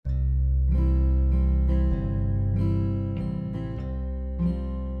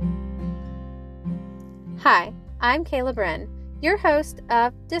Hi, I'm Kayla Bren, your host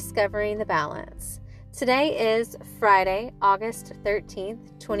of Discovering the Balance. Today is Friday, August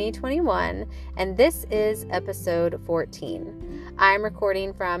 13th, 2021, and this is episode 14. I'm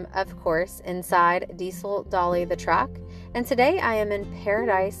recording from, of course, inside Diesel Dolly the truck, and today I am in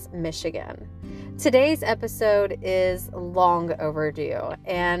Paradise, Michigan. Today's episode is long overdue,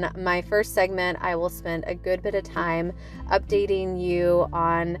 and my first segment, I will spend a good bit of time updating you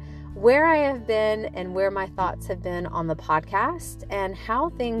on where I have been and where my thoughts have been on the podcast and how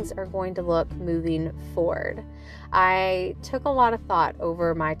things are going to look moving forward. I took a lot of thought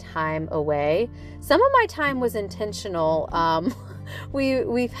over my time away. Some of my time was intentional.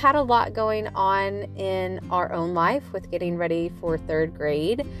 We've had a lot going on in our own life with getting ready for third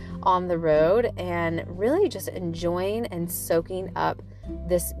grade on the road and really just enjoying and soaking up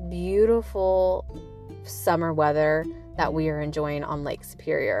this beautiful summer weather that we are enjoying on Lake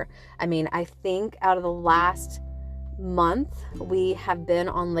Superior. I mean, I think out of the last month, we have been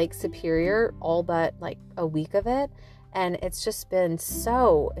on Lake Superior all but like a week of it. And it's just been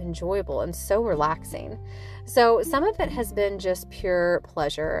so enjoyable and so relaxing. So some of it has been just pure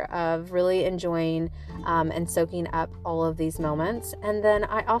pleasure of really enjoying and soaking up all of these moments. And then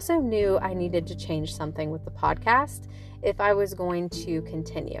I also knew I needed to change something with the podcast if I was going to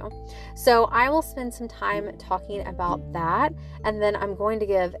continue. So I will spend some time talking about that, and then I'm going to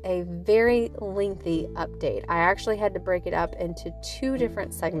give a very lengthy update. I actually had to break it up into 2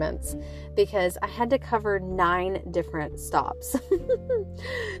 different segments because I had to cover 9 different stops.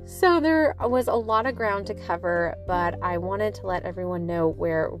 So there was a lot of ground to cover, but I wanted to let everyone know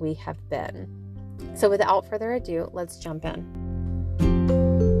where we have been. So without further ado, let's jump in.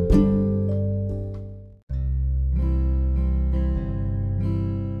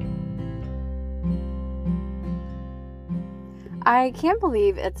 I can't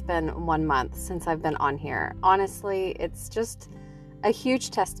believe it's been 1 month since I've been on here. Honestly, it's just a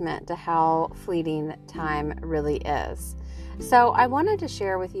huge testament to how fleeting time really is. So I wanted to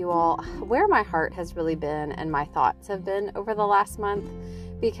share with you all where my heart has really been and my thoughts have been over the last month,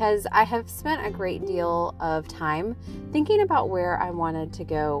 because I have spent a great deal of time thinking about where I wanted to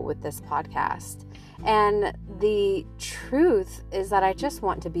go with this podcast. And the truth is that I just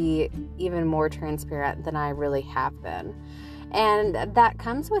want to be even more transparent than I really have been. And that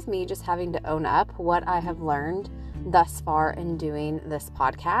comes with me just having to own up what I have learned thus far in doing this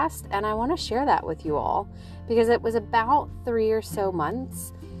podcast. And I want to share that with you all because it was about 3 or so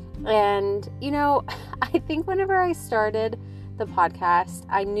months. And, I think whenever I started the podcast,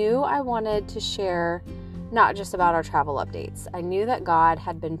 I knew I wanted to share not just about our travel updates. I knew that God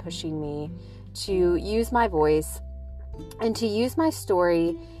had been pushing me to use my voice and to use my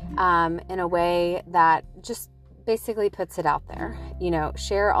story in a way that just basically puts it out there,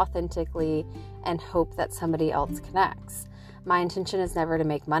 share authentically and hope that somebody else connects. My intention is never to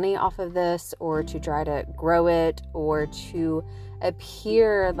make money off of this or to try to grow it or to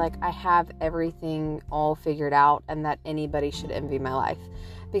appear like I have everything all figured out and that anybody should envy my life,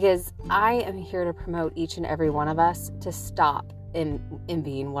 because I am here to promote each and every one of us to stop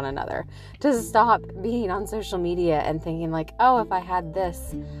envying one another, to stop being on social media and thinking like, oh, if I had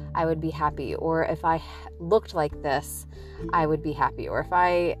this, I would be happy, or if I looked like this, I would be happy, or if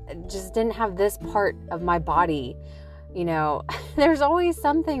I just didn't have this part of my body, there's always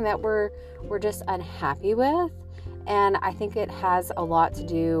something that we're just unhappy with. And I think it has a lot to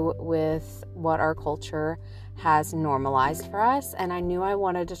do with what our culture has normalized for us. And I knew I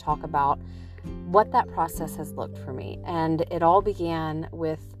wanted to talk about what that process has looked for me. And it all began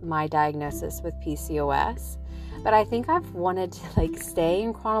with my diagnosis with PCOS. But I think I've wanted to stay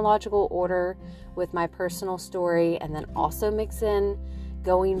in chronological order with my personal story and then also mix in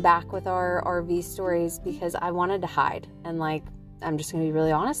going back with our RV stories because I wanted to hide. And I'm just going to be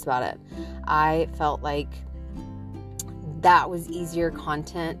really honest about it. I felt like that was easier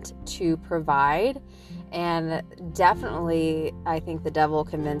content to provide. And definitely, I think the devil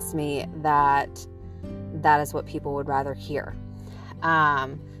convinced me that that is what people would rather hear,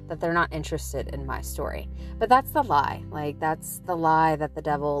 that they're not interested in my story. But that's the lie. That's the lie that the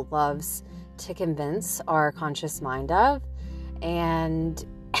devil loves to convince our conscious mind of. And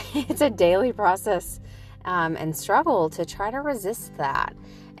it's a daily process and struggle to try to resist that.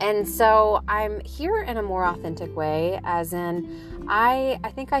 And so I'm here in a more authentic way, as in I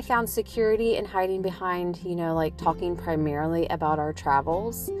think I found security in hiding behind, talking primarily about our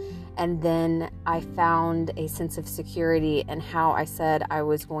travels. And then I found a sense of security in how I said I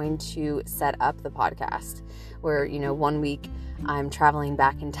was going to set up the podcast, where, 1 week I'm traveling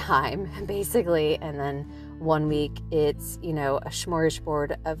back in time, basically. And then 1 week it's, a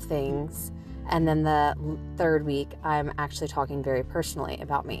smorgasbord of things. And then the third week, I'm actually talking very personally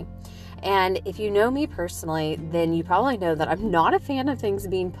about me. And if you know me personally, then you probably know that I'm not a fan of things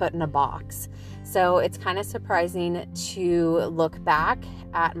being put in a box. So it's kind of surprising to look back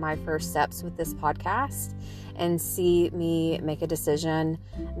at my first steps with this podcast and see me make a decision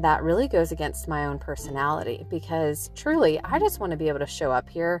that really goes against my own personality, because truly, I just want to be able to show up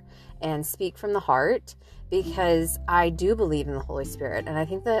here and speak from the heart, because I do believe in the Holy Spirit. And I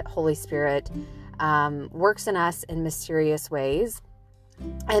think that Holy Spirit works in us in mysterious ways.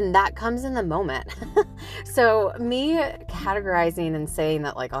 And that comes in the moment. So me categorizing and saying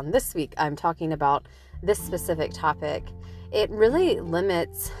that like on this week, I'm talking about this specific topic, it really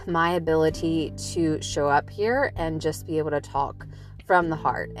limits my ability to show up here and just be able to talk from the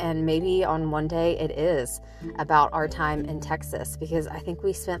heart. And maybe on one day it is about our time in Texas, because I think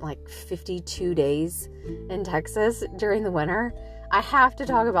we spent like 52 days in Texas during the winter. I have to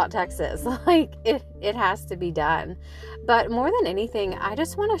talk about Texas. Like it has to be done. But more than anything, I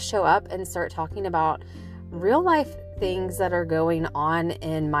just want to show up and start talking about real life things that are going on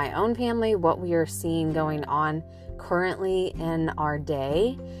in my own family, what we are seeing going on currently in our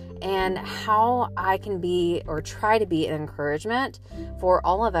day, and how I can be or try to be an encouragement for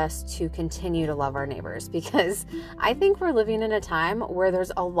all of us to continue to love our neighbors, because I think we're living in a time where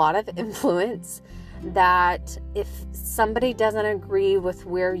there's a lot of influence that if somebody doesn't agree with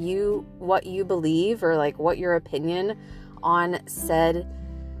what you believe, or like what your opinion on said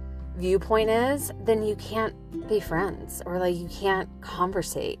viewpoint is, then you can't be friends, or like you can't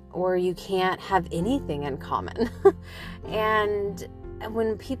conversate, or you can't have anything in common. And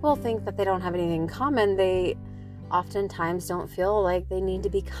when people think that they don't have anything in common, they oftentimes don't feel like they need to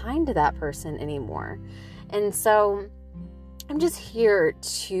be kind to that person anymore. And so I'm just here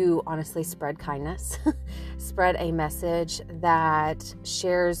to honestly spread kindness, spread a message that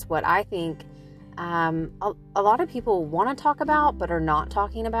shares what I think a lot of people want to talk about but are not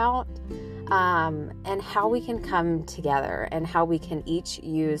talking about, and how we can come together and how we can each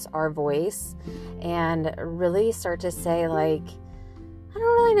use our voice and really start to say like, I don't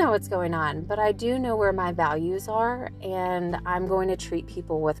really know what's going on, but I do know where my values are, and I'm going to treat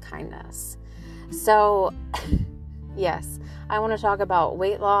people with kindness. So yes, I want to talk about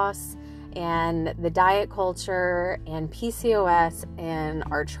weight loss and the diet culture and PCOS and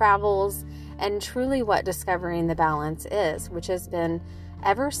our travels, and truly what discovering the balance is, which has been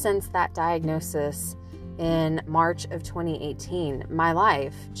ever since that diagnosis in March of 2018. My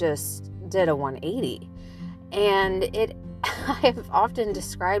life just did a 180, and I have often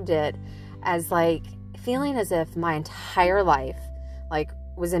described it as like feeling as if my entire life like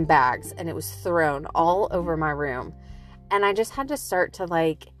was in bags and it was thrown all over my room. And I just had to start to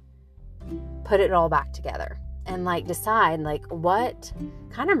like put it all back together and like decide like what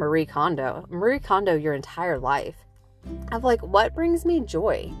kind of Marie Kondo your entire life of like what brings me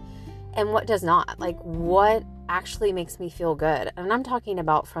joy and what does not, like what actually makes me feel good. And I'm talking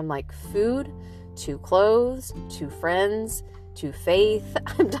about from like food to clothes to friends to faith.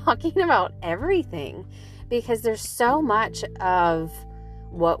 I'm talking about everything, because there's so much of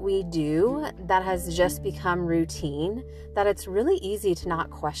what we do that has just become routine that it's really easy to not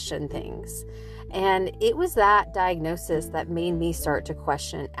question things. And it was that diagnosis that made me start to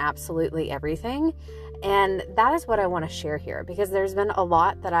question absolutely everything. And that is what I want to share here, because there's been a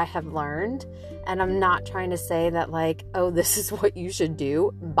lot that I have learned, and I'm not trying to say that like, oh, this is what you should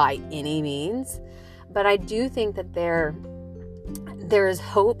do by any means. But I do think that there is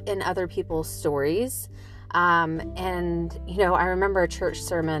hope in other people's stories. And, you know, I remember a church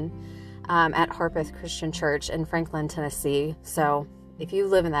sermon at Harpeth Christian Church in Franklin, Tennessee. So if you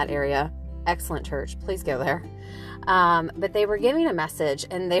live in that area, excellent church, please go there. But they were giving a message,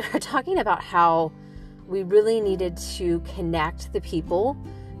 and they were talking about how we really needed to connect the people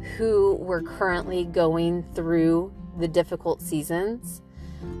who were currently going through the difficult seasons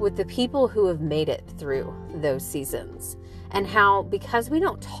with the people who have made it through those seasons. And how, because we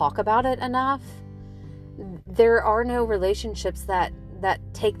don't talk about it enough, there are no relationships that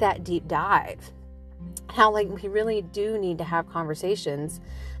take that deep dive. How like we really do need to have conversations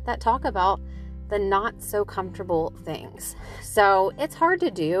that talk about the not so comfortable things. So it's hard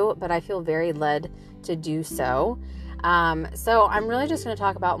to do, but I feel very led to do so. So I'm really just going to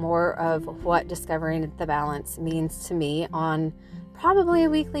talk about more of what discovering the balance means to me on probably a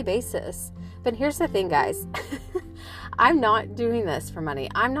weekly basis. But here's the thing, guys. I'm not doing this for money.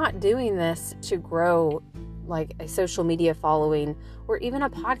 I'm not doing this to grow like a social media following or even a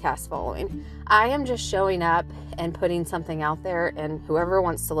podcast following. I am just showing up and putting something out there, and whoever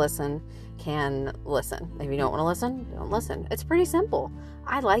wants to listen can listen. If you don't want to listen, don't listen. It's pretty simple.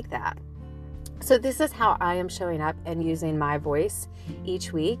 I like that. So this is how I am showing up and using my voice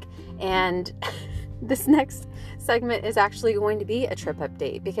each week. And this next segment is actually going to be a trip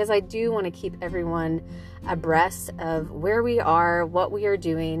update, because I do want to keep everyone abreast of where we are, what we are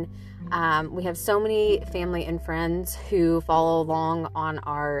doing. We have so many family and friends who follow along on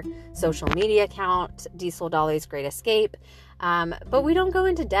our social media account, Diesel Dolly's Great Escape. But we don't go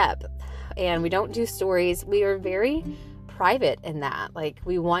into depth and we don't do stories. We are very private in that. Like,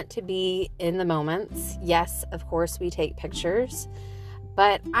 we want to be in the moments. Yes, of course, we take pictures.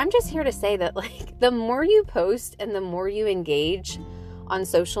 But I'm just here to say that, like, the more you post and the more you engage on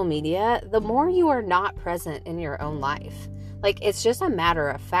social media, the more you are not present in your own life. Like, it's just a matter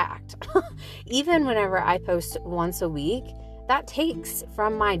of fact. Even whenever I post once a week, that takes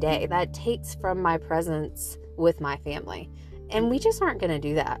from my day. That takes from my presence with my family. And we just aren't going to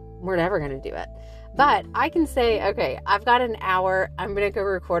do that. We're never going to do it. But I can say, okay, I've got an hour. I'm going to go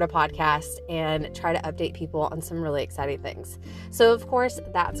record a podcast and try to update people on some really exciting things. So, of course,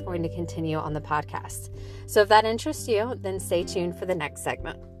 that's going to continue on the podcast. So if that interests you, then stay tuned for the next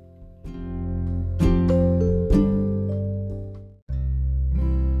segment.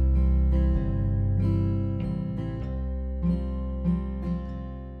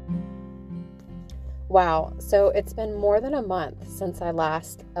 Wow, so it's been more than a month since I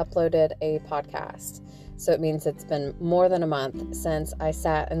last uploaded a podcast. So it means it's been more than a month since I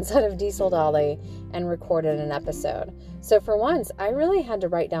sat inside of Diesel Dolly and recorded an episode. So for once, I really had to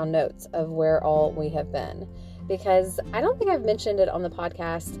write down notes of where all we have been, because I don't think I've mentioned it on the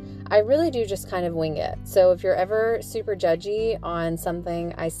podcast. I really do just kind of wing it. So if you're ever super judgy on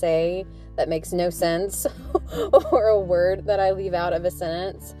something I say that makes no sense or a word that I leave out of a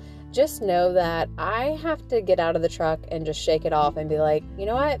sentence, just know that I have to get out of the truck and just shake it off and be like, you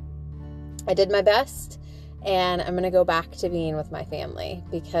know what? I did my best and I'm going to go back to being with my family.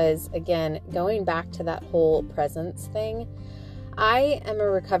 Because again, going back to that whole presence thing, I am a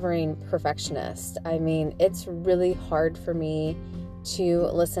recovering perfectionist. I mean, it's really hard for me to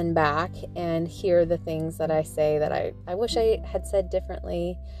listen back and hear the things that I say that I wish I had said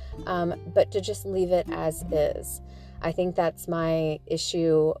differently, but to just leave it as is. I think that's my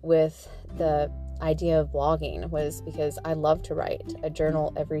issue with the idea of blogging, was because I love to write a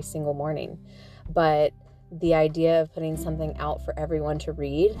journal every single morning. But the idea of putting something out for everyone to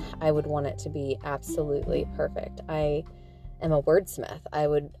read, I would want it to be absolutely perfect. I am a wordsmith. I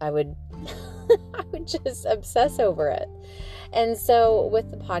would I would just obsess over it. And so with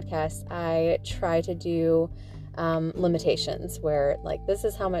the podcast, I try to do limitations where, like, this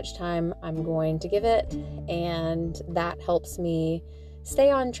is how much time I'm going to give it, and that helps me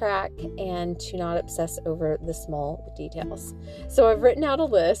stay on track and to not obsess over the small details. So I've written out a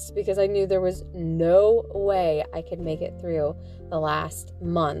list because I knew there was no way I could make it through the last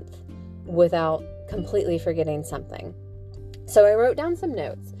month without completely forgetting something. So I wrote down some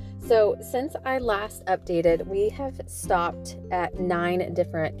notes. So since I last updated, we have stopped at 9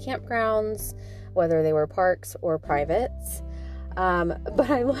 different campgrounds, whether they were parks or privates. But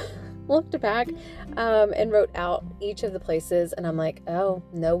I looked back and wrote out each of the places, and I'm like, oh,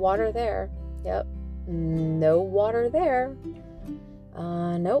 no water there. Yep, no water there.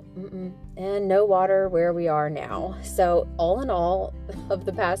 Nope, and no water where we are now. So all in all, of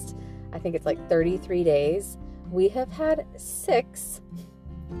the past, I think it's like 33 days, we have had six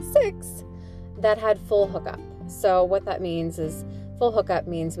that had full hookup. So what that means is, full hookup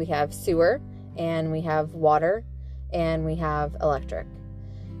means we have sewer, and we have water, and we have electric,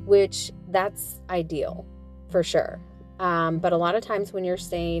 which that's ideal for sure. But a lot of times when you're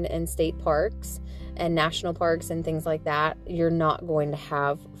staying in state parks and national parks and things like that, you're not going to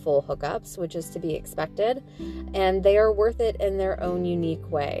have full hookups, which is to be expected. And they are worth it in their own unique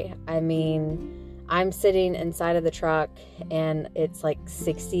way. I mean, I'm sitting inside of the truck and it's like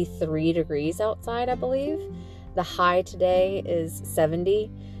 63 degrees outside, I believe. The high today is 70.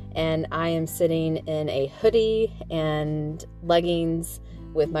 And I am sitting in a hoodie and leggings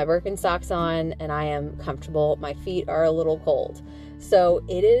with my Birkenstocks on, and I am comfortable. My feet are a little cold. So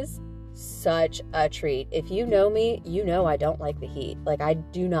it is such a treat. If you know me, you know I don't like the heat. Like, I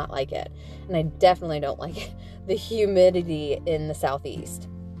do not like it. And I definitely don't like the humidity in the southeast.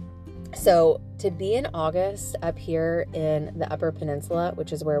 So to be in August up here in the Upper Peninsula,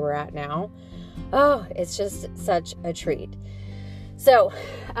 which is where we're at now, oh, it's just such a treat. So,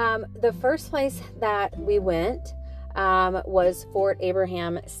 the first place that we went was Fort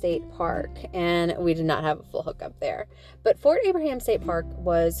Abraham State Park, and we did not have a full hookup there. But Fort Abraham State Park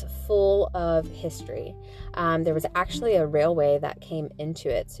was full of history. There was actually a railway that came into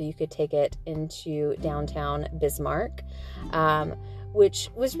it, so you could take it into downtown Bismarck. which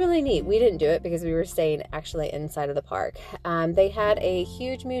was really neat. We didn't do it because we were staying actually inside of the park. They had a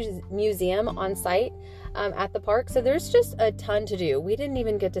huge museum on site at the park, so there's just a ton to do. We didn't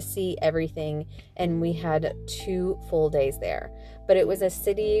even get to see everything, and we had 2 full days there. But it was a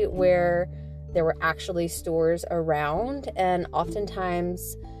city where there were actually stores around, and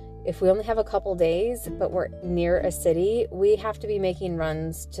oftentimes if we only have a couple days, but we're near a city, we have to be making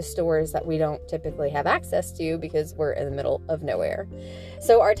runs to stores that we don't typically have access to because we're in the middle of nowhere.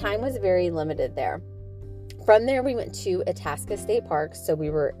 So our time was very limited there. From there, we went to Itasca State Park, so we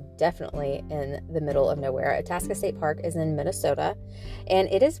were definitely in the middle of nowhere. Itasca State Park is in Minnesota, and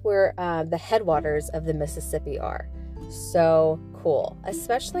it is where the headwaters of the Mississippi are. So cool,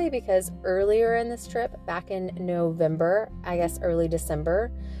 especially because earlier in this trip, back in November, I guess early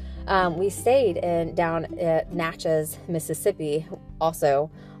December, we stayed down at Natchez, Mississippi, also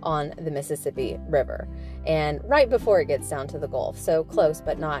on the Mississippi River, and right before it gets down to the Gulf. So close,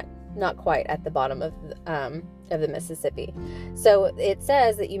 but not quite at the bottom of the Mississippi. So it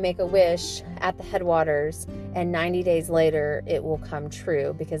says that you make a wish at the headwaters, and 90 days later it will come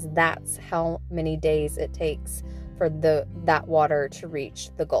true, because that's how many days it takes for that water to reach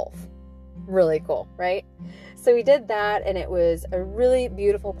the Gulf. Really cool, right? So we did that, and it was a really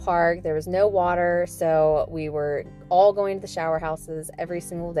beautiful park. There was no water, so we were all going to the shower houses every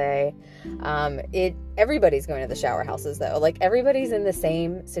single day. Everybody's going to the shower houses, though. Like, everybody's in the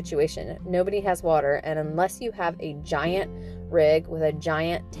same situation. Nobody has water, and unless you have a giant rig with a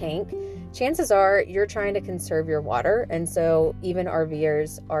giant tank, chances are you're trying to conserve your water, and so even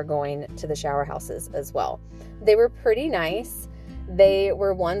RVers are going to the shower houses as well. They were pretty nice. They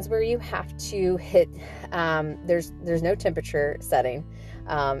were ones where you have to hit, there's no temperature setting.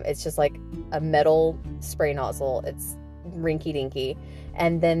 It's just like a metal spray nozzle. It's rinky dinky.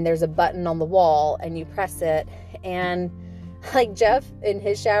 And then there's a button on the wall, and you press it. And like Jeff in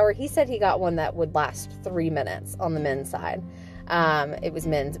his shower, he said he got one that would last 3 minutes on the men's side. It was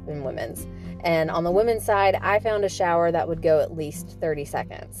men's and women's. And on the women's side, I found a shower that would go at least 30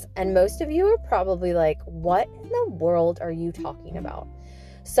 seconds. And most of you are probably like, what in the world are you talking about?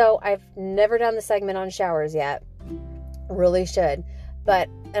 So I've never done the segment on showers yet. Really should. But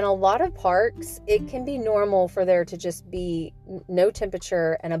in a lot of parks, it can be normal for there to just be no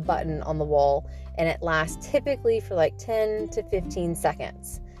temperature and a button on the wall. And it lasts typically for like 10 to 15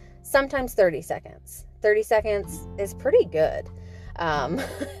 seconds. Sometimes 30 seconds. 30 seconds is pretty good. I'm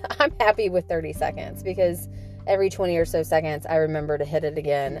happy with 30 seconds because every 20 or so seconds I remember to hit it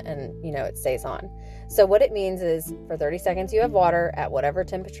again, and it stays on. So what it means is for 30 seconds you have water at whatever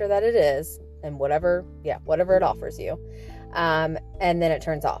temperature that it is, and whatever it offers you, and then it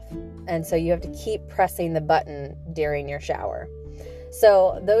turns off. And so you have to keep pressing the button during your shower.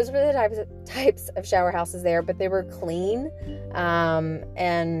 So those were the types of shower houses there, but they were clean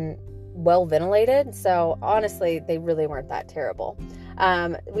and well ventilated. So honestly, they really weren't that terrible.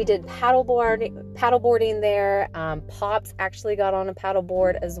 We did paddleboarding there. Pops actually got on a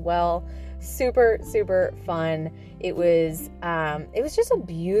paddleboard as well. Super, super fun. It was just a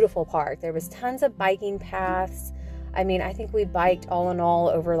beautiful park. There was tons of biking paths. I mean, I think we biked all in all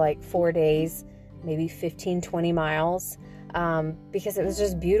over like 4 days, maybe 15, 20 miles. Because it was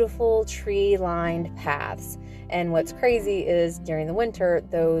just beautiful tree-lined paths. And what's crazy is during the winter,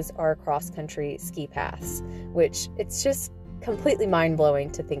 those are cross-country ski paths, which it's just completely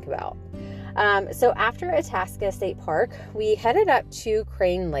mind-blowing to think about. So after Itasca State Park, we headed up to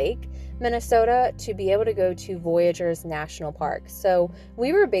Crane Lake, Minnesota, to be able to go to Voyageurs National Park. So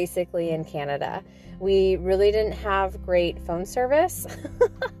we were basically in Canada. We really didn't have great phone service.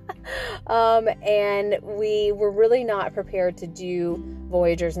 And we were really not prepared to do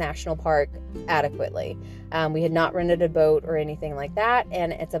Voyageurs National Park adequately. We had not rented a boat or anything like that,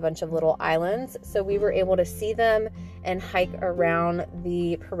 and it's a bunch of little islands, so we were able to see them and hike around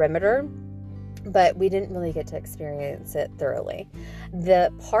the perimeter, but we didn't really get to experience it thoroughly.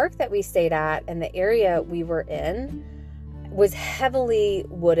 The park that we stayed at and the area we were in was heavily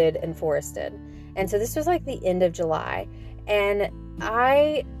wooded and forested, and so this was like the end of July, and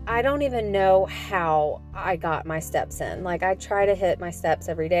I don't even know how I got my steps in. Like, I try to hit my steps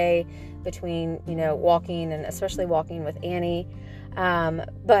every day between, walking, and especially walking with Annie.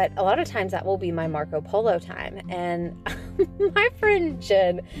 But a lot of times that will be my Marco Polo time. And my friend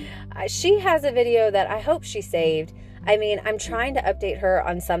Jen, she has a video that I hope she saved. I mean, I'm trying to update her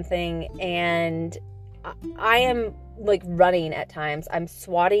on something, and I am like running at times. I'm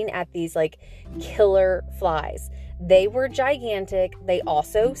swatting at these like killer flies. They were gigantic. They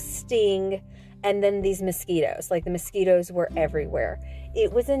also sting. And then these mosquitoes, like the mosquitoes were everywhere.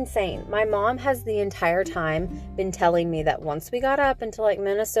 It was insane. My mom has the entire time been telling me that once we got up into like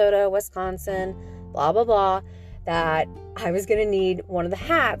Minnesota, Wisconsin, blah, blah, blah, that I was going to need one of the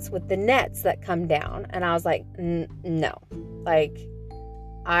hats with the nets that come down. And I was like, no, like,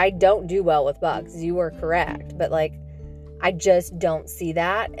 I don't do well with bugs. You were correct. But like, I just don't see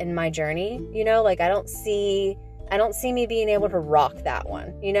that in my journey. You know, like I don't see me being able to rock that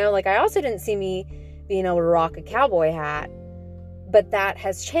one. You know, like I also didn't see me being able to rock a cowboy hat, but that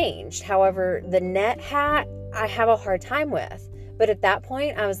has changed. However, the net hat, I have a hard time with. But at that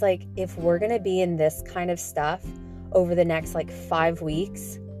point, I was like, if we're going to be in this kind of stuff over the next like 5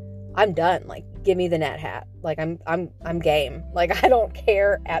 weeks, I'm done. Like, give me the net hat. Like, I'm game. Like, I don't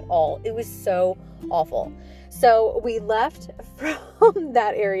care at all. It was so awful. So we left from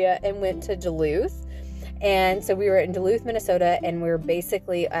that area and went to Duluth. And so we were in Duluth, Minnesota, and we were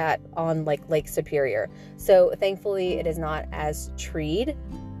basically on like Lake Superior. So thankfully it is not as treed,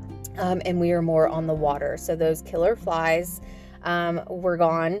 and we are more on the water. So those killer flies were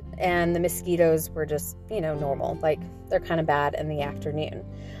gone, and the mosquitoes were just, normal. Like, they're kind of bad in the afternoon.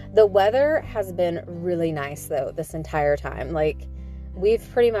 The weather has been really nice though this entire time. Like, we've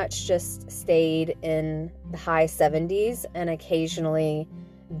pretty much just stayed in the high 70s and occasionally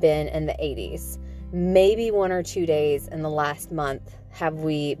been in the 80s. Maybe 1 or 2 days in the last month have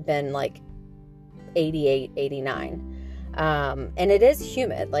we been like 88, 89. And it is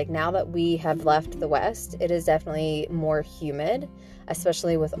humid. Like, now that we have left the West, it is definitely more humid,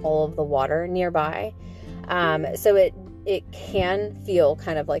 especially with all of the water nearby. So it can feel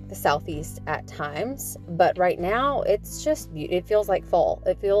kind of like the Southeast at times, but right now it feels like fall.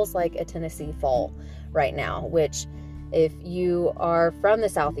 It feels like a Tennessee fall right now, which, if you are from the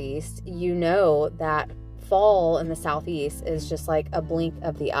Southeast, you know that fall in the Southeast is just like a blink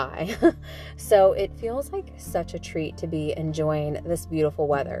of the eye. So it feels like such a treat to be enjoying this beautiful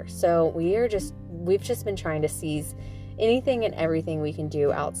weather. So we've just been trying to seize anything and everything we can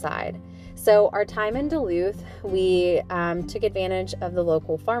do outside. So our time in Duluth, we took advantage of the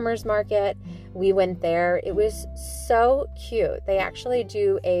local farmers market. We went there. It was so cute. They actually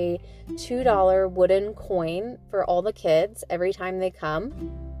do a $2 wooden coin for all the kids every time they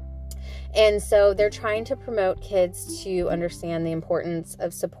come. And so they're trying to promote kids to understand the importance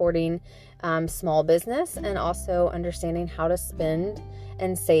of supporting small business and also understanding how to spend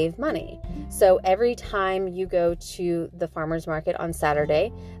and save money. So every time you go to the farmer's market on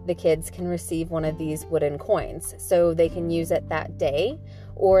Saturday, the kids can receive one of these wooden coins. So they can use it that day,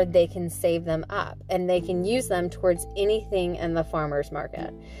 or they can save them up, and they can use them towards anything in the farmer's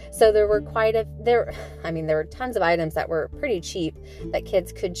market. So there were there were tons of items that were pretty cheap that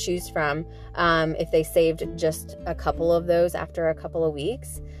kids could choose from if they saved just a couple of those after a couple of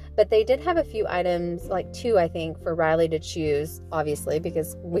weeks. But they did have a few items, like 2, I think, for Riley to choose, obviously,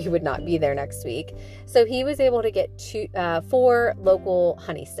 because we would not be there next week. So he was able to get 4 local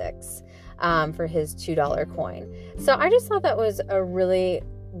honey sticks for his $2 coin. So I just thought that was a really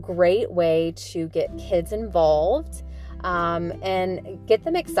great way to get kids involved and get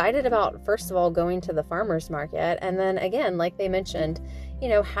them excited about, first of all, going to the farmer's market. And then again, like they mentioned,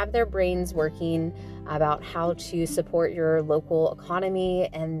 have their brains working about how to support your local economy,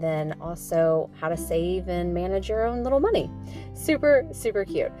 and then also how to save and manage your own little money. Super, super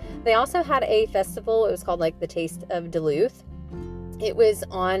cute. They also had a festival. It was called like the Taste of Duluth. It was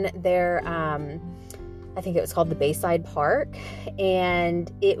on their, I think it was called the Bayside Park,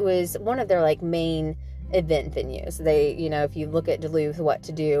 and it was one of their like main event venues. They, if you look at Duluth, what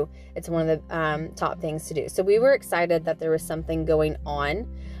to do, it's one of the top things to do. So we were excited that there was something going on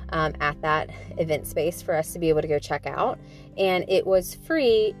at that event space for us to be able to go check out. And it was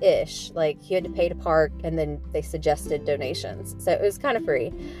free-ish. Like, you had to pay to park, and then they suggested donations. So it was kind of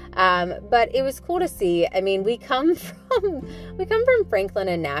free. But it was cool to see. I mean, we come from Franklin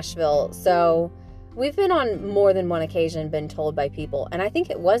and Nashville. So we've been on more than one occasion been told by people, and I think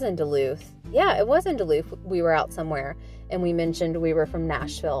it was in Duluth. Yeah, it was in Duluth. We were out somewhere, and we mentioned we were from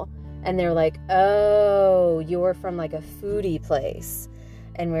Nashville. And they're like, oh, you're from like a foodie place.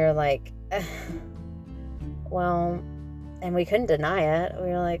 And we were like, well, and we couldn't deny it. We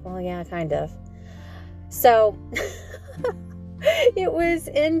were like, well, yeah, kind of. So it was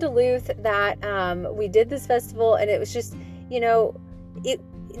in Duluth that we did this festival, and it was just,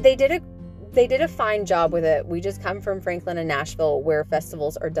 they did a fine job with it. We just come from Franklin and Nashville, where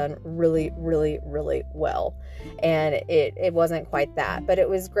festivals are done really, really, really well. And it wasn't quite that, but it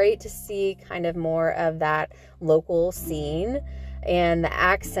was great to see kind of more of that local scene. And the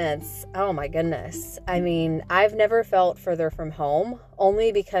accents, oh my goodness. I mean, I've never felt further from home,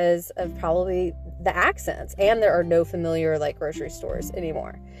 only because of probably the accents. And there are no familiar like grocery stores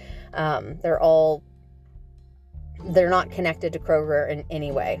anymore. They're not connected to Kroger in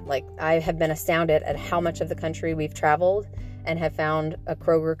any way. Like, I have been astounded at how much of the country we've traveled and have found a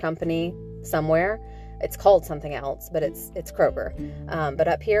Kroger company somewhere. It's called something else, but it's Kroger. But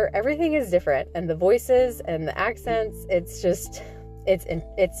up here, everything is different, and the voices and the accents, it's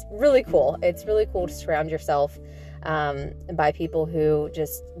really cool. It's really cool to surround yourself by people who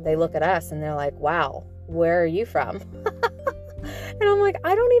just, they look at us and they're like, wow, where are you from? And I'm like,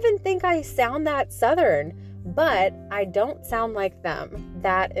 I don't even think I sound that Southern, but I don't sound like them.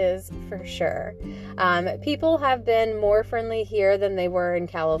 That is for sure. People have been more friendly here than they were in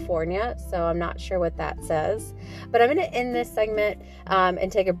California, so I'm not sure what that says. But I'm going to end this segment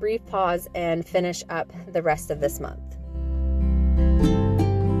and take a brief pause and finish up the rest of this month.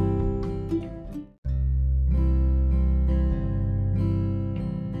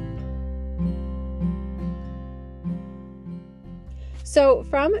 So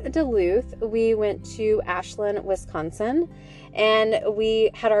from Duluth, we went to Ashland, Wisconsin, and we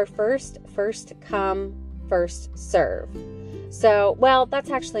had our first come, first serve. So, well, that's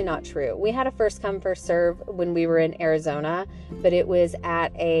actually not true. We had a first come, first serve when we were in Arizona, but it was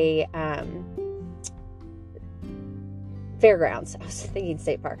at a fairgrounds. I was thinking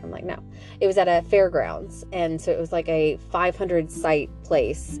state park. I'm like, no. It was at a fairgrounds, and so it was like a 500 site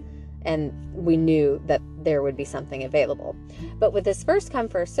place, and we knew that there would be something available. But with this first come,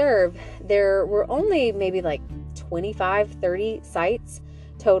 first serve, there were only maybe like 25, 30 sites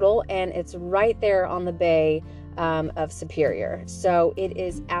total, and it's right there on the bay of Superior. So it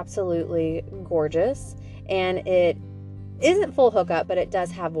is absolutely gorgeous, and it isn't full hookup, but it does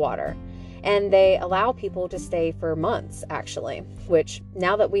have water. And they allow people to stay for months, actually, which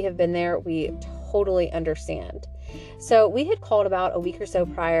now that we have been there, we totally understand. So we had called about a week or so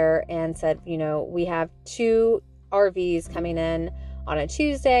prior and said, we have 2 RVs coming in on a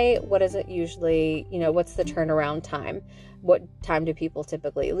Tuesday. What is it usually, what's the turnaround time? What time do people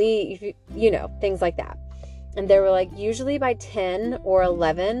typically leave? Things like that. And they were like, usually by 10 or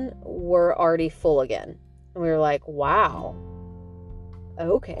 11, we're already full again. And we were like, wow.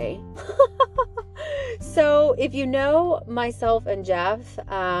 Okay. So if you know myself and Jeff,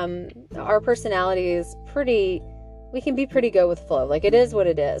 our personality is we can be pretty go with flow. Like, it is what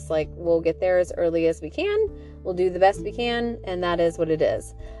it is. Like, we'll get there as early as we can. We'll do the best we can. And that is what it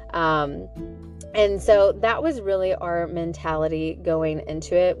is. And so that was really our mentality going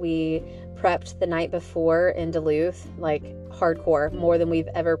into it. We prepped the night before in Duluth, like hardcore, more than we've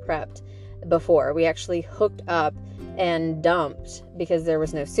ever prepped before. We actually hooked up and dumped because there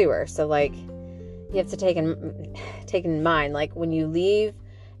was no sewer. So like, you have to take in mind, like, when you leave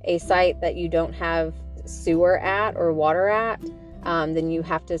a site that you don't have sewer at or water at, then you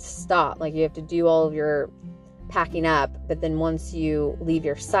have to stop. Like, you have to do all of your packing up, but then once you leave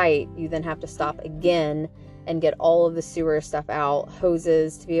your site, you then have to stop again and get all of the sewer stuff out,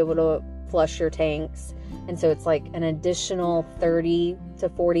 hoses to be able to flush your tanks. And so it's like an additional 30 to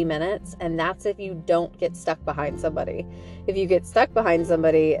 40 minutes. And that's if you don't get stuck behind somebody. If you get stuck behind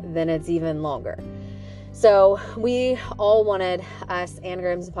somebody, then it's even longer. So we all us and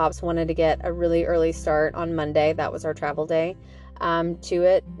Grams and Pops wanted to get a really early start on Monday. That was our travel day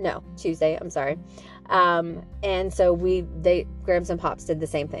Tuesday, I'm sorry. And so Grams and Pops did the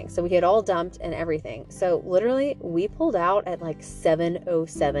same thing. So we had all dumped and everything. So literally we pulled out at like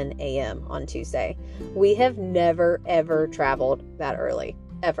 7:07 a.m. on Tuesday. We have never, ever traveled that early,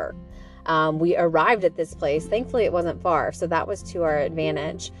 ever. We arrived at this place. Thankfully it wasn't far, so that was to our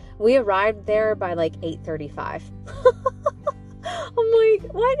advantage. We arrived there by like 8:35. I'm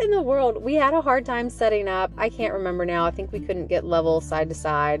like, what in the world? We had a hard time setting up. I can't remember now. I think we couldn't get level side to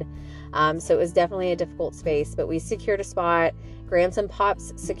side. So it was definitely a difficult space, but we secured a spot. Grams and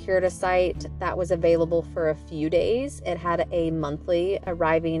Pops secured a site that was available for a few days. It had a monthly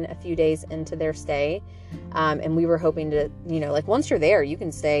arriving a few days into their stay. And we were hoping to, like, once you're there, you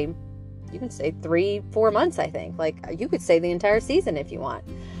can stay 3-4 months, I think. Like, you could stay the entire season if you want.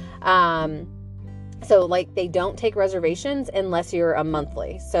 So like, they don't take reservations unless you're a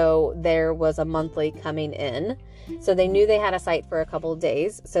monthly. So there was a monthly coming in. So they knew they had a site for a couple of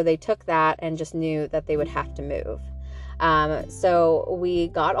days. So they took that and just knew that they would have to move. So we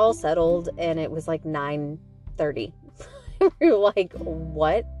got all settled and it was like 9:30. We were like,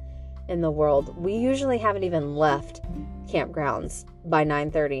 what in the world? We usually haven't even left campgrounds by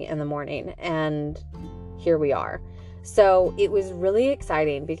 9:30 in the morning. And here we are. So it was really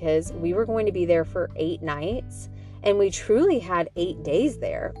exciting because we were going to be there for 8 nights And we truly had 8 days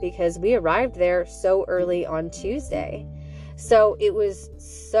there because we arrived there so early on Tuesday. So it was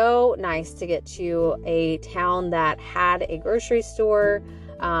so nice to get to a town that had a grocery store.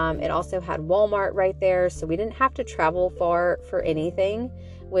 It also had Walmart right there, so we didn't have to travel far for anything,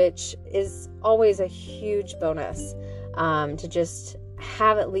 which is always a huge bonus, to just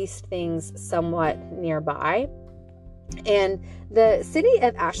have at least things somewhat nearby. And the city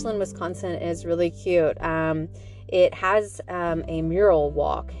of Ashland, Wisconsin is really cute. It has a mural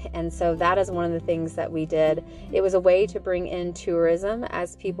walk, and so that is one of the things that we did. It was a way to bring in tourism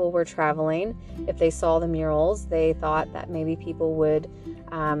as people were traveling. If they saw the murals, they thought that maybe people would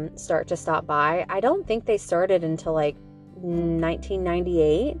start to stop by. I don't think they started until like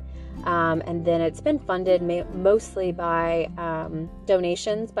 1998. And then it's been funded mostly by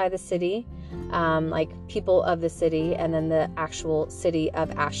donations by the city, like people of the city, and then the actual city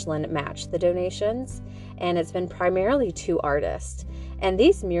of Ashland matched the donations. And it's been primarily to artists. And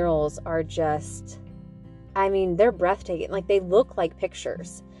these murals are just, I mean, they're breathtaking. Like, they look like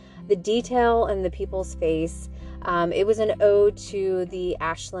pictures. The detail in the people's face. It was an ode to the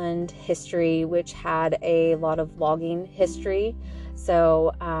Ashland history, which had a lot of logging history.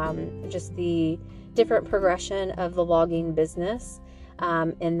 So just the different progression of the logging business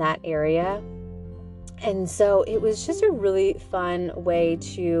in that area. And so it was just a really fun way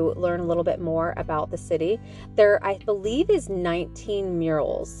to learn a little bit more about the city. There, I believe, is 19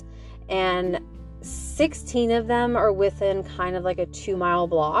 murals, and 16 of them are within kind of like a 2-mile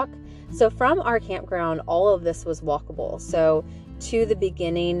block. So from our campground, all of this was walkable. So to the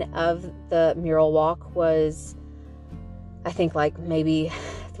beginning of the mural walk was, I think, like maybe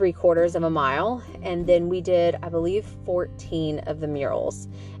 3/4 of a mile. And then we did, I believe, 14 of the murals.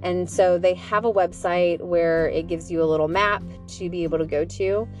 And so they have a website where it gives you a little map to be able to go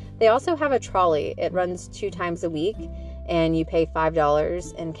to. They also have a trolley. It runs 2 times a week, and you pay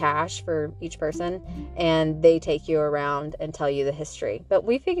 $5 in cash for each person, and they take you around and tell you the history. But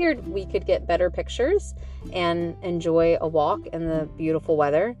we figured we could get better pictures and enjoy a walk in the beautiful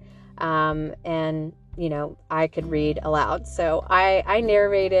weather. And you know, I could read aloud. So I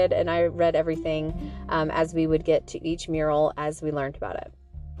narrated and I read everything as we would get to each mural as we learned about it.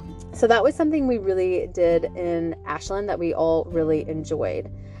 So that was something we really did in Ashland that we all really enjoyed.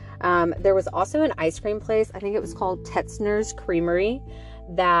 There was also an ice cream place. I think it was called Tetzner's Creamery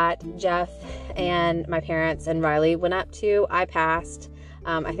that Jeff and my parents and Riley went up to. I passed.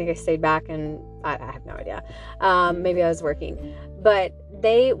 I think I stayed back, and I have no idea. Maybe I was working. But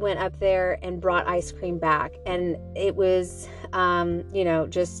they went up there and brought ice cream back. And it was, you know,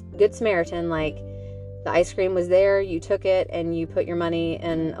 just Good Samaritan. Like, the ice cream was there, you took it, and you put your money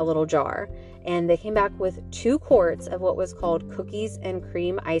in a little jar. And they came back with 2 quarts of what was called cookies and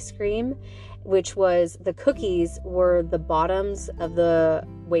cream ice cream, which was, the cookies were the bottoms of the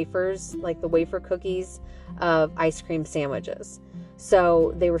wafers, like the wafer cookies of ice cream sandwiches.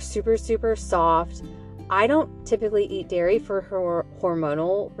 So they were super, super soft. I don't typically eat dairy for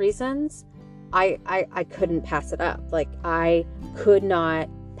hormonal reasons. I couldn't pass it up. Like, I could not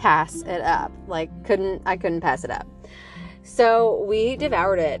pass it up. Like, I couldn't pass it up. So we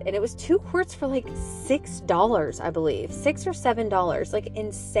devoured it, and it was 2 quarts for like $6, I believe, $6 or $7, like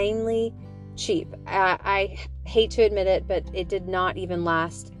insanely cheap. I hate to admit it, but it did not even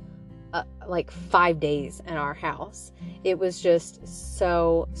last like 5 days in our house. It was just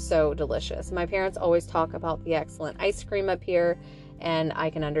so delicious. My parents always talk about the excellent ice cream up here, and I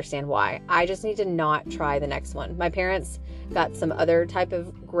can understand why. I just need to not try the next one. My parents got some other type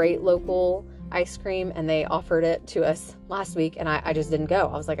of great local ice cream, and they offered it to us last week, and I just didn't go.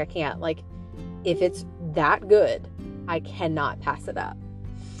 I was like, I can't. Like, if it's that good, I cannot pass it up.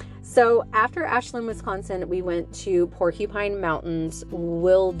 So after Ashland, Wisconsin, we went to Porcupine Mountains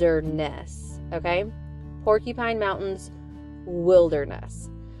Wilderness. Okay? Porcupine Mountains Wilderness.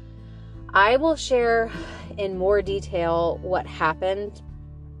 I will share in more detail what happened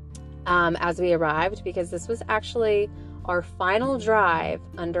as we arrived, because this was actually our final drive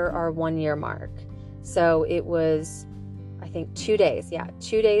under our 1-year mark. So it was, I think, 2 days. Yeah,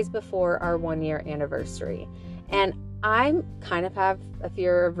 2 days before our 1-year anniversary. And I kind of have a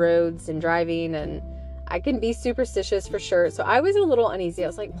fear of roads and driving, and I can be superstitious for sure. So I was a little uneasy. I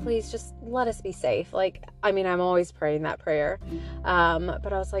was like, please just let us be safe. Like, I mean, I'm always praying that prayer.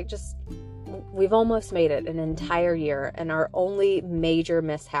 But I was like, we've almost made it an entire year, and our only major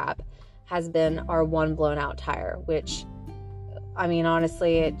mishap has been our one blown out tire, which, I mean,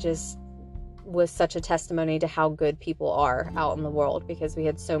 honestly, it just was such a testimony to how good people are out in the world, because we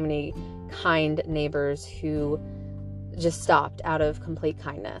had so many kind neighbors who just stopped out of complete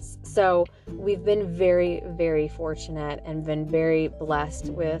kindness. So we've been very, very fortunate and been very blessed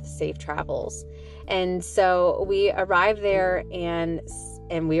with safe travels. And so we arrived there and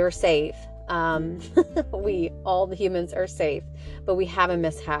we were safe. All the humans are safe, but we have a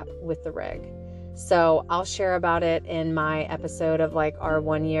mishap with the rig. So I'll share about it in my episode of like our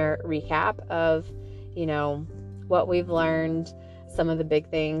 1 year recap of, what we've learned, some of the big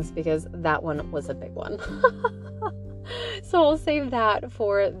things, because that one was a big one. So I'll save that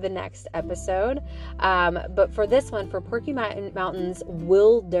for the next episode. But for this one, for Porcupine Mountains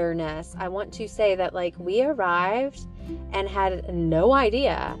Wilderness, I want to say that like we arrived and had no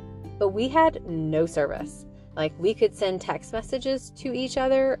idea, but we had no service. Like we could send text messages to each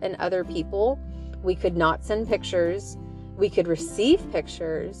other and other people. We could not send pictures. We could receive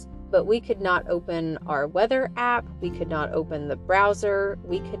pictures, but we could not open our weather app. We could not open the browser.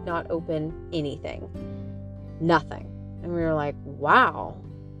 We could not open anything. Nothing. And we were like, wow,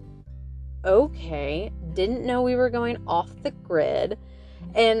 okay. Didn't know we were going off the grid.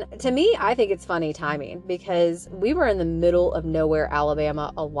 And to me, I think it's funny timing because we were in the middle of nowhere,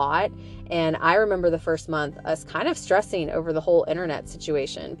 Alabama a lot. And I remember the first month us kind of stressing over the whole internet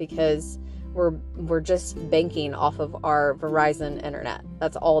situation because we're just banking off of our Verizon internet.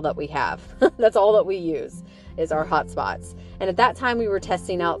 That's all that we have. That's all that we use is our hotspots. And at that time we were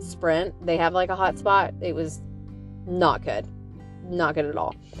testing out Sprint. They have like a hotspot. It was not good at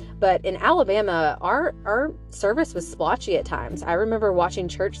all. But in Alabama, our service was splotchy at times. I remember watching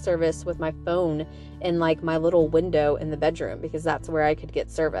church service with my phone in like my little window in the bedroom because that's where I could get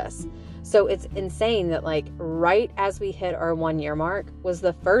service. So it's insane that like right as we hit our 1 year mark was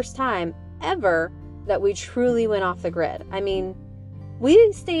the first time ever that we truly went off the grid. I mean,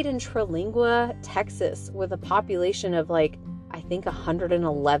 we stayed in Trilingua, Texas with a population of like, I think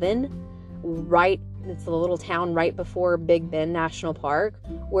 111, it's a little town right before Big Bend National Park,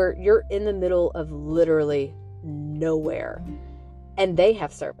 where you're in the middle of literally nowhere, and they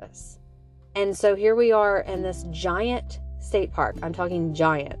have service. And so here we are in this giant state park. I'm talking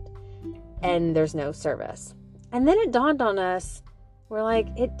giant, and there's no service. And then it dawned on us, we're like,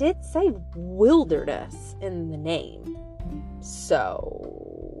 it did say wilderness in the name.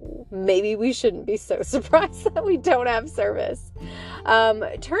 So maybe we shouldn't be so surprised that we don't have service.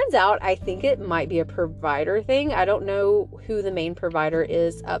 Turns out, I think it might be a provider thing. I don't know who the main provider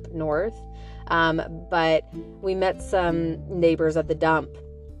is up north. But we met some neighbors at the dump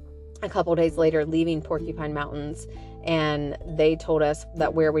a couple days later leaving Porcupine Mountains, and they told us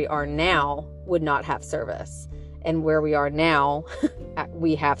that where we are now would not have service. And where we are now,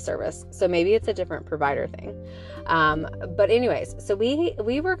 we have service. So maybe it's a different provider thing. But anyways, so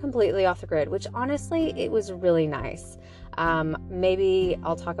we were completely off the grid, which honestly, it was really nice. Maybe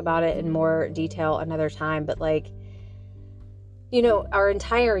I'll talk about it in more detail another time, but like, our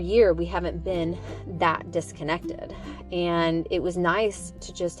entire year, we haven't been that disconnected. And it was nice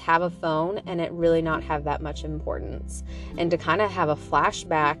to just have a phone and it really not have that much importance. And to kind of have a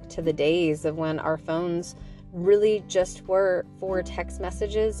flashback to the days of when our phones really just were for text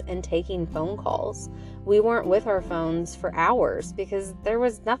messages and taking phone calls. We weren't with our phones for hours because there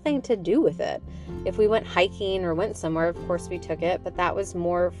was nothing to do with it. If we went hiking or went somewhere, of course we took it, but that was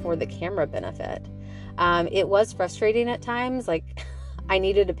more for the camera benefit. It was frustrating at times. Like I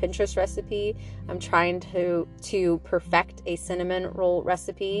needed a Pinterest recipe. I'm trying to perfect a cinnamon roll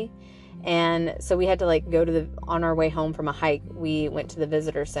recipe. And so we had to like go on our way home from a hike, we went to the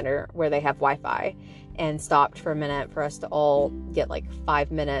visitor center where they have Wi-Fi and stopped for a minute for us to all get like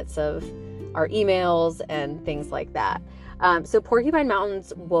 5 minutes of our emails and things like that. So Porcupine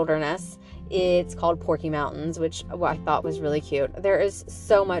Mountains Wilderness, it's called Porky Mountains, which I thought was really cute. There is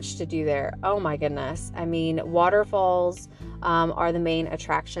so much to do there. Oh my goodness. I mean, waterfalls are the main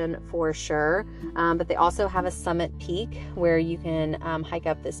attraction for sure. But they also have a summit peak where you can hike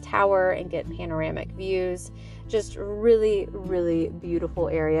up this tower and get panoramic views. Just really, really beautiful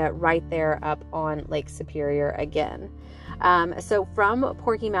area right there up on Lake Superior again. So from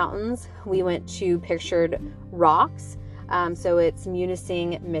Porky Mountains, we went to Pictured Rocks. So it's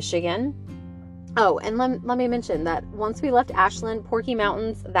Munising, Michigan. Oh, and let me mention that once we left Ashland, Porky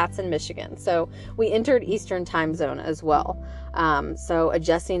Mountains, that's in Michigan. So we entered Eastern time zone as well. So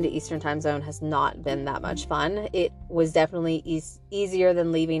adjusting to Eastern time zone has not been that much fun. It was definitely easier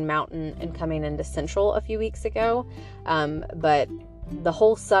than leaving Mountain and coming into Central a few weeks ago. But the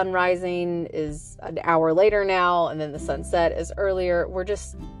whole sun rising is an hour later now, and then the sunset is earlier.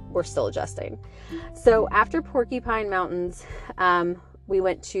 We're still adjusting. So after Porcupine Mountains, we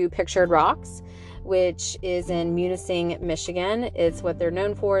went to Pictured Rocks, which is in Munising, Michigan. It's what they're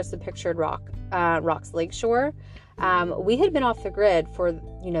known for is the Pictured Rocks Lakeshore. we had been off the grid for,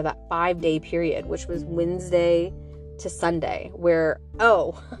 that 5-day period, which was Wednesday to Sunday, where,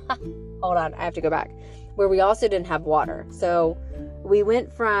 hold on, I have to go back, where we also didn't have water. So we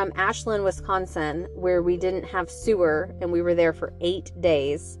went from Ashland, Wisconsin, where we didn't have sewer, and we were there for 8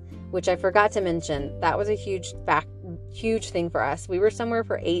 days, which I forgot to mention. That was a huge thing for us. We were somewhere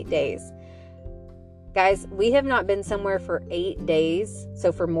for 8 days. Guys, we have not been somewhere for 8 days,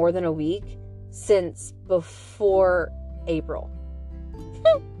 so for more than a week, since before April.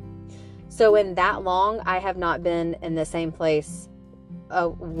 So in that long, I have not been in the same place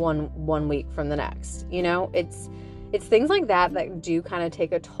one week from the next. It's things like that do kind of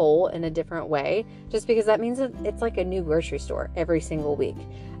take a toll in a different way, just because that means that it's like a new grocery store every single week.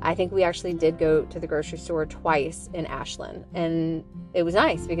 I think we actually did go to the grocery store twice in Ashland, and it was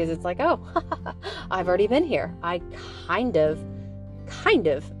nice because it's like, oh, I've already been here. I kind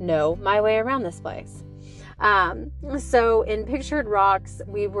of know my way around this place. So in Pictured Rocks,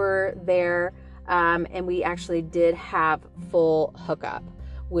 we were there, and we actually did have full hookup,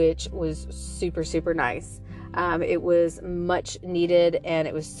 which was super, super nice. It was much needed, and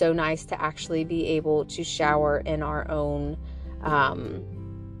it was so nice to actually be able to shower in our own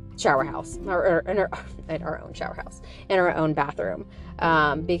shower house, or in our own shower house, in our own bathroom.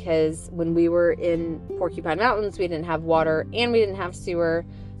 Because when we were in Porcupine Mountains, we didn't have water and we didn't have sewer.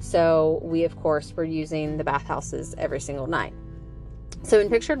 So we, of course, were using the bathhouses every single night. So in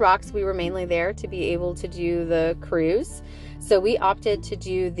Pictured Rocks, we were mainly there to be able to do the cruise. So we opted to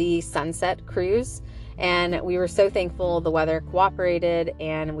do the sunset cruise, and we were so thankful the weather cooperated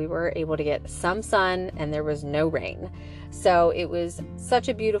and we were able to get some sun and there was no rain. So it was such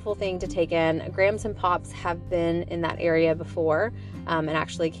a beautiful thing to take in. Grams and Pops have been in that area before, and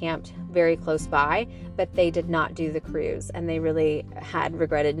actually camped very close by, but they did not do the cruise, and they really had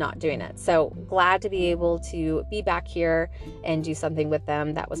regretted not doing it. So glad to be able to be back here and do something with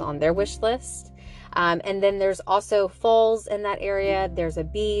them that was on their wish list. And then there's also falls in that area. There's a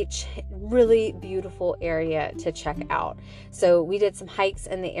beach, really beautiful area to check out. So we did some hikes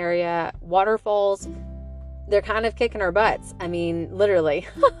in the area. Waterfalls, they're kind of kicking our butts. I mean, literally,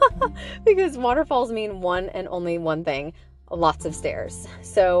 because waterfalls mean one and only one thing: lots of stairs.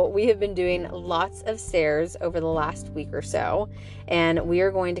 So we have been doing lots of stairs over the last week or so, and we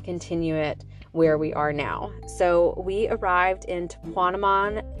are going to continue it where we are now. So we arrived in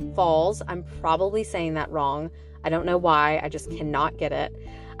Tequanamon Falls. I'm probably saying that wrong. I don't know why. I just cannot get it.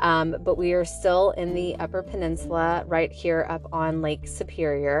 But we are still in the Upper Peninsula, right here up on Lake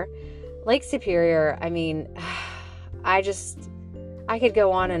Superior. Lake Superior, I mean, I could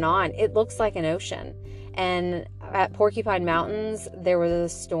go on and on. It looks like an ocean. And at Porcupine Mountains, there was a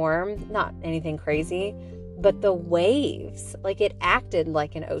storm, not anything crazy, but the waves, like, it acted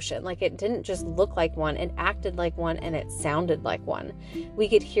like an ocean. Like, it didn't just look like one, it acted like one, and it sounded like one. We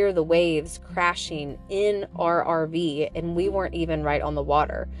could hear the waves crashing in our RV, and we weren't even right on the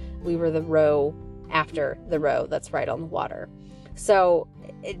water. We were the row after the row that's right on the water. So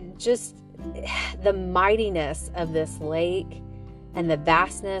the mightiness of this lake and the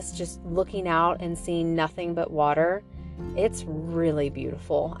vastness, just looking out and seeing nothing but water, it's really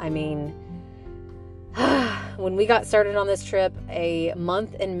beautiful. I mean, when we got started on this trip, a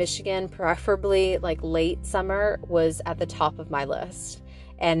month in Michigan, preferably like late summer, was at the top of my list.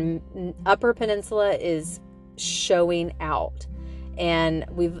 And Upper Peninsula is showing out. And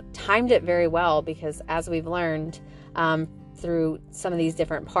we've timed it very well because, as we've learned through some of these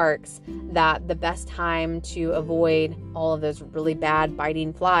different parks, that the best time to avoid all of those really bad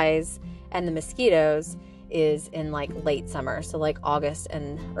biting flies and the mosquitoes is in like late summer, so like August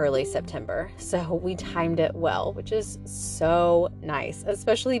and early September. So we timed it well, which is so nice,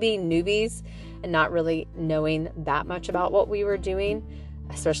 especially being newbies and not really knowing that much about what we were doing,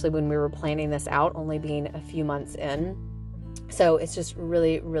 especially when we were planning this out, only being a few months in. So it's just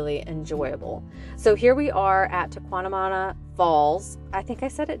really, really enjoyable. So here we are at Tequanamon Falls. I think I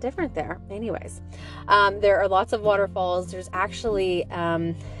said it different there. Anyways, there are lots of waterfalls. There's actually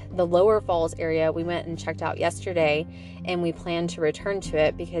the lower falls area we went and checked out yesterday, and we plan to return to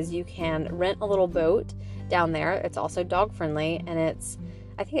it because you can rent a little boat down there. It's also dog friendly, and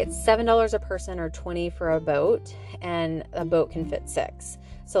I think it's $7 a person or $20 for a boat, and a boat can fit 6.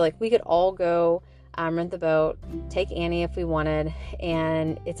 So like we could all go rent the boat, take Annie if we wanted,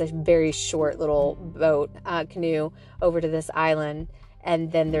 and it's a very short little boat, canoe over to this island,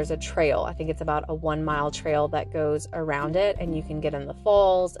 and then there's a trail. I think it's about a 1-mile trail that goes around it, and you can get in the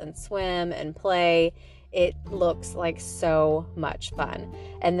falls and swim and play. It looks like so much fun.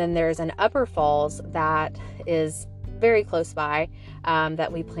 And then there's an upper falls that is very close by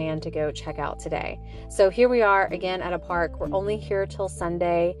that we plan to go check out today. So here we are again at a park. We're only here till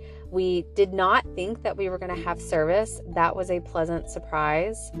Sunday. We did not think that we were going to have service. That was a pleasant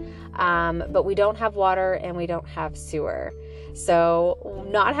surprise. But we don't have water and we don't have sewer. So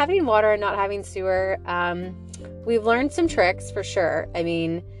not having water and not having sewer, we've learned some tricks for sure. I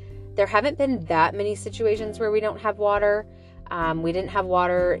mean, there haven't been that many situations where we don't have water. We didn't have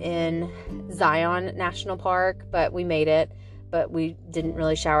water in Zion National Park, but we made it. But we didn't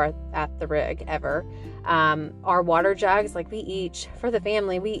really shower at the rig ever. Our water jugs, like for the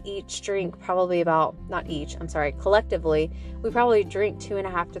family, we each drink probably collectively, we probably drink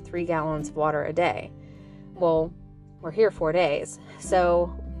 2.5 to 3 gallons of water a day. Well, we're here 4 days.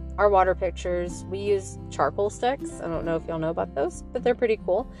 So our water pitchers, we use charcoal sticks. I don't know if y'all know about those, but they're pretty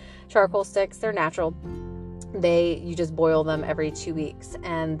cool. Charcoal sticks, they're natural. You just boil them every 2 weeks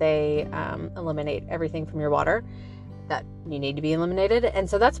and they eliminate everything from your water that you need to be eliminated. And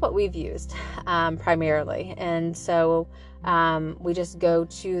so that's what we've used primarily. And so we just go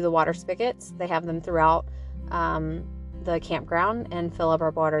to the water spigots. They have them throughout the campground and fill up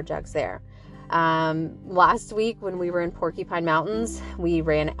our water jugs there. Last week when we were in Porcupine Mountains, we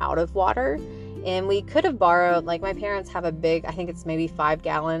ran out of water and we could have borrowed, like my parents have a big, I think it's maybe 5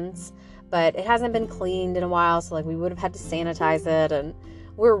 gallons, but it hasn't been cleaned in a while. So like we would have had to sanitize it, and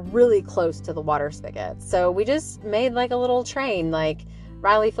we're really close to the water spigot. So we just made like a little train. Like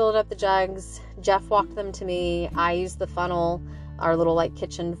Riley filled up the jugs, Jeff walked them to me. I used the funnel, our little like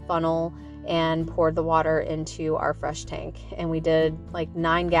kitchen funnel, and poured the water into our fresh tank. And we did like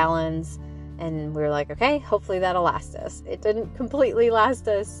 9 gallons and we were like, okay, hopefully that'll last us. It didn't completely last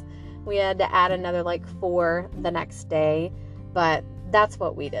us. We had to add another like 4 the next day, but that's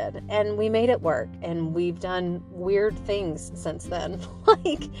what we did. And we made it work. And we've done weird things since then.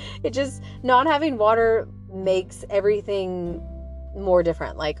 Like it just, not having water makes everything more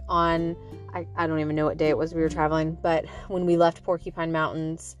different. Like I don't even know what day it was we were traveling, but when we left Porcupine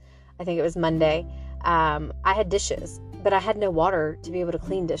Mountains, I think it was Monday, I had dishes, but I had no water to be able to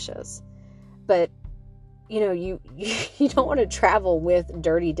clean dishes. But you know, you don't want to travel with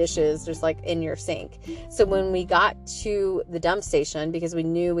dirty dishes just like in your sink. So when we got to the dump station, because we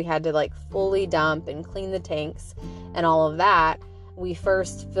knew we had to like fully dump and clean the tanks and all of that, we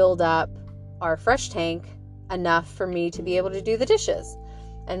first filled up our fresh tank enough for me to be able to do the dishes.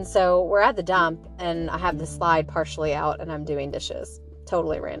 And so we're at the dump and I have the slide partially out and I'm doing dishes.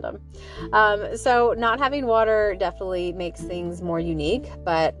 Totally random. So not having water definitely makes things more unique,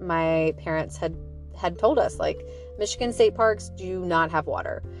 but my parents had told us, like, Michigan state parks do not have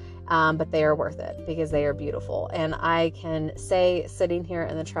water, but they are worth it because they are beautiful. And I can say, sitting here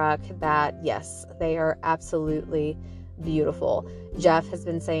in the truck, that yes, they are absolutely beautiful. Jeff has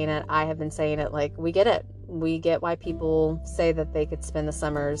been saying it. I have been saying it. Like, we get it. We get why people say that they could spend the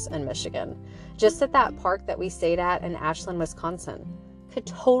summers in Michigan. Just at that park that we stayed at in Ashland, Wisconsin, could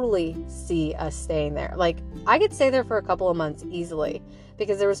totally see us staying there. Like, I could stay there for a couple of months easily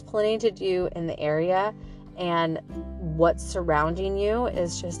because there was plenty to do in the area, and what's surrounding you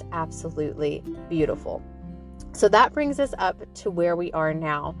is just absolutely beautiful. So that brings us up to where we are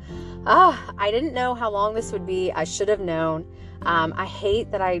now. I didn't know how long this would be. I should have known. I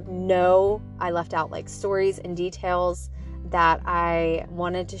hate that I know I left out like stories and details that I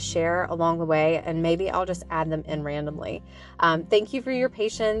wanted to share along the way, and maybe I'll just add them in randomly. Thank you for your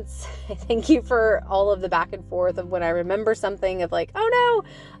patience. Thank you for all of the back and forth of when I remember something of like, oh no,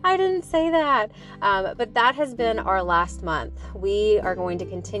 I didn't say that. But that has been our last month. We are going to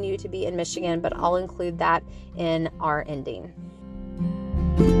continue to be in Michigan, but I'll include that in our ending.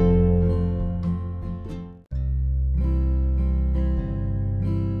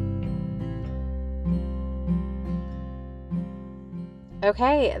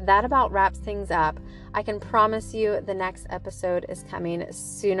 Okay, that about wraps things up. I can promise you the next episode is coming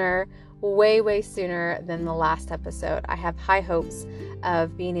sooner, way sooner than the last episode. I have high hopes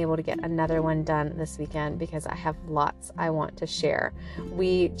of being able to get another one done this weekend because I have lots I want to share.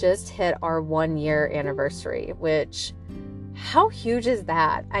 We just hit our 1-year anniversary, which, how huge is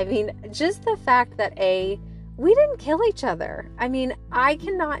that? I mean, just the fact that we didn't kill each other. I mean, I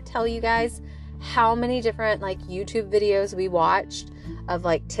cannot tell you guys how many different like YouTube videos we watched of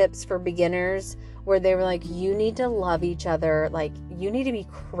like tips for beginners where they were like, you need to love each other. Like, you need to be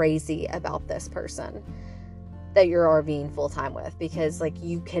crazy about this person that you're RVing full time with, because like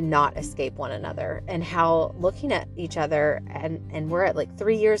you cannot escape one another. And how looking at each other, and we're at like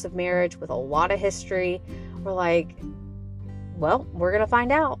 3 years of marriage with a lot of history, we're like, well, we're going to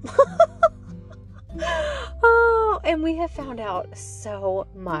find out. and we have found out so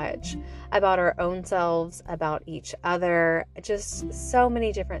much about our own selves, about each other, just so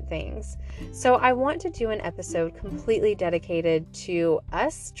many different things. So I want to do an episode completely dedicated to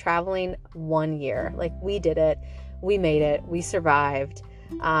us traveling 1 year. Like, we did it, we made it, we survived.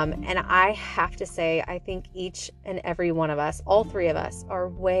 And I have to say, I think each and every one of us, all three of us, are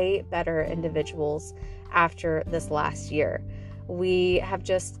way better individuals after this last year. We have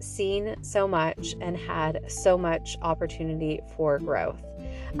just seen so much and had so much opportunity for growth.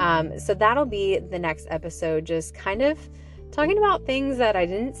 So that'll be the next episode, just kind of talking about things that I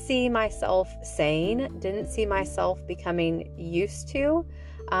didn't see myself saying, didn't see myself becoming used to,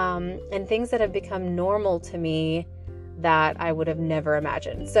 and things that have become normal to me that I would have never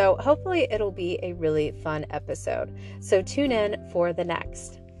imagined. So hopefully it'll be a really fun episode. So tune in for the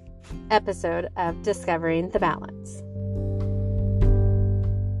next episode of Discovering the Balance.